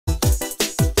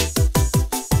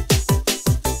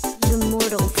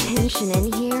tension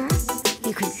in here,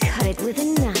 you could cut it with a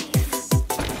knife.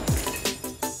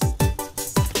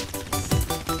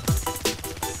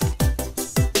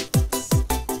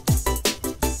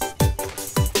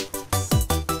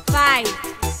 Five,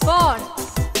 four,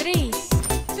 three,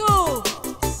 two,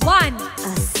 one.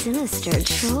 A sinister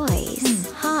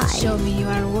choice. Hi. Show me you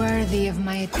are worthy of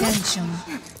my attention.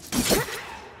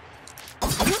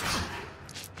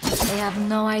 They have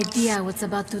no idea what's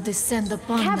about to descend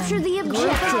upon Capture them. the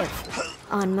objective.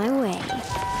 On my way.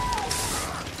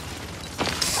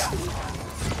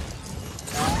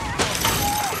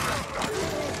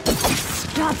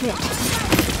 Stop it.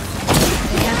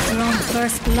 They have drawn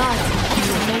first blood.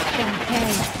 You make them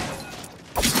pay.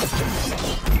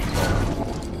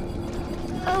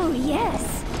 Oh, yes.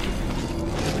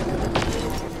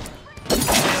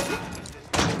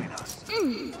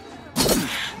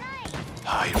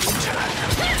 I return.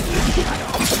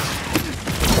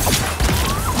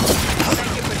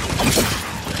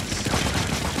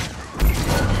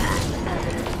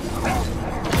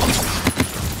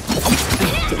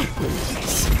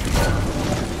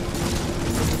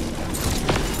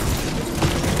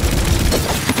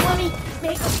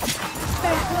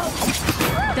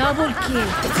 Double kill.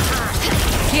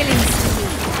 Killing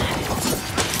spree.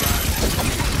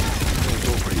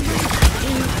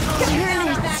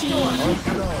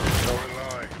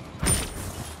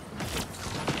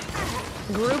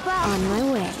 Group up. On my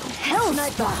way.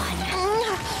 Hellspawn.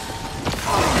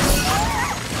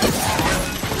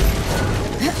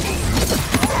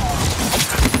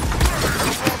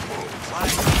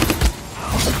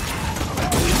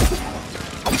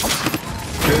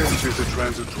 This is a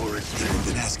transitory state. They've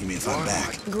been asking me if I'm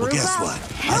back. Well, Group guess up. what?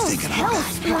 I think I'm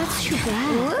back. That's too bad.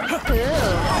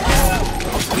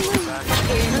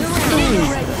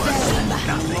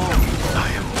 I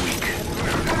am weak.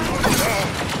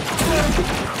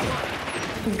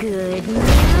 Good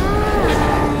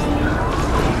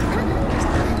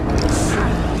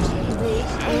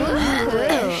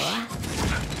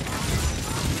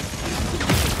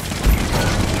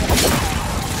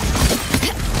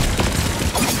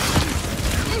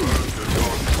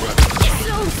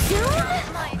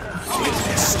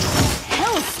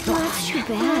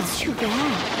That's too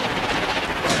bad.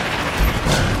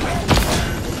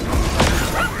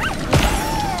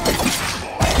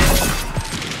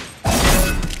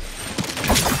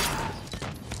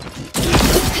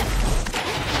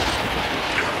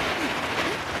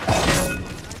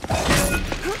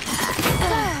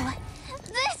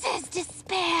 This is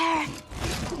despair.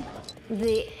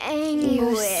 The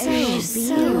anguish.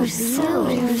 So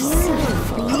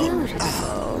beautiful.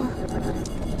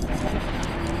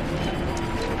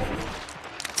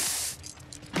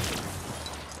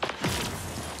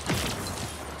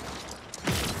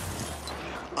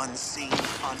 Unseen,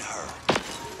 unheard.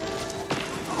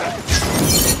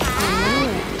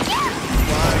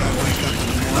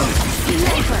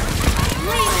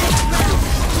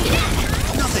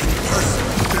 Nothing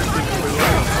personal.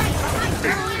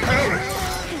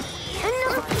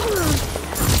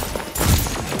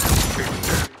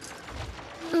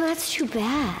 That's too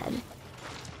bad.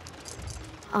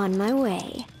 On my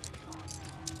way.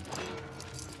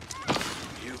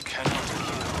 You cannot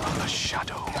kill a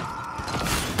shadow.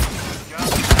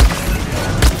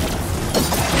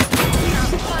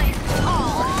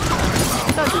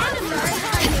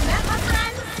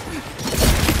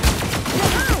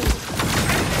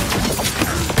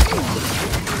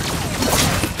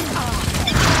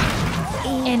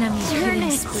 Enemy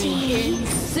killing spree.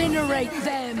 Incinerate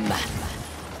them.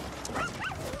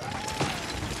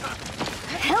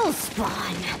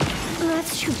 Hellspawn.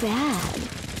 That's too bad.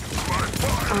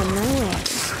 On my way.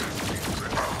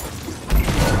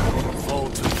 Fall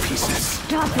to pieces.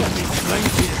 Stop it.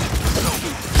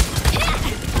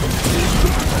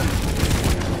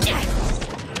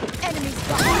 Enemies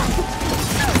behind.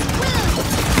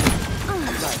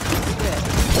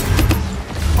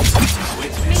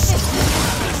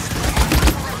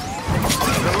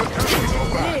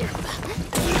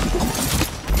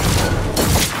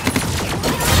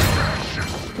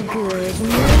 Good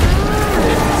news.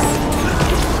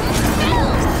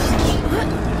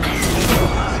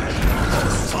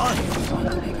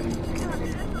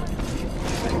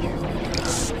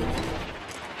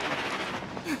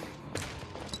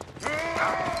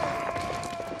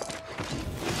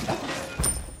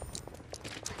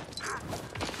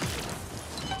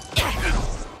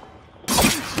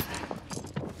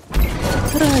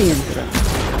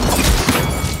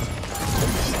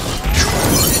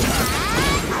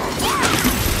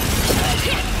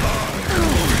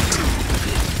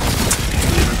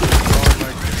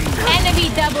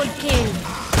 Double kill.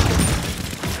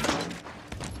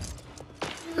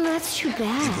 That's too People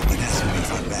bad. have been asking me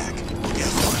if I'm back.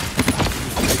 Guess what?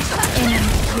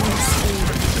 Enemy killing spree.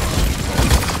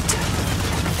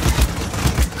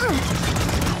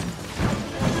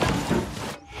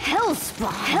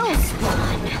 Hellspawn!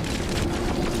 Hellspawn!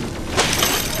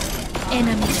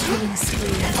 Enemy killing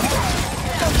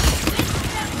spree.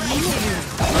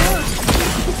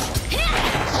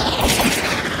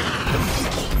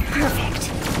 Perfect.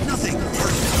 Nothing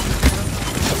personal.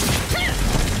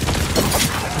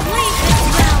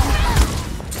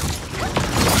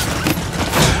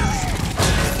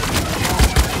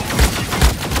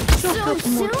 So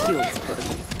soon?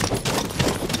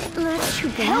 That's too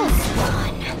bad.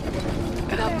 Hellspawn!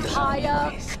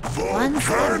 Vampire. One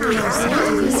step closer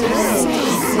to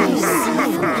So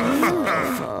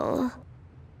beautiful.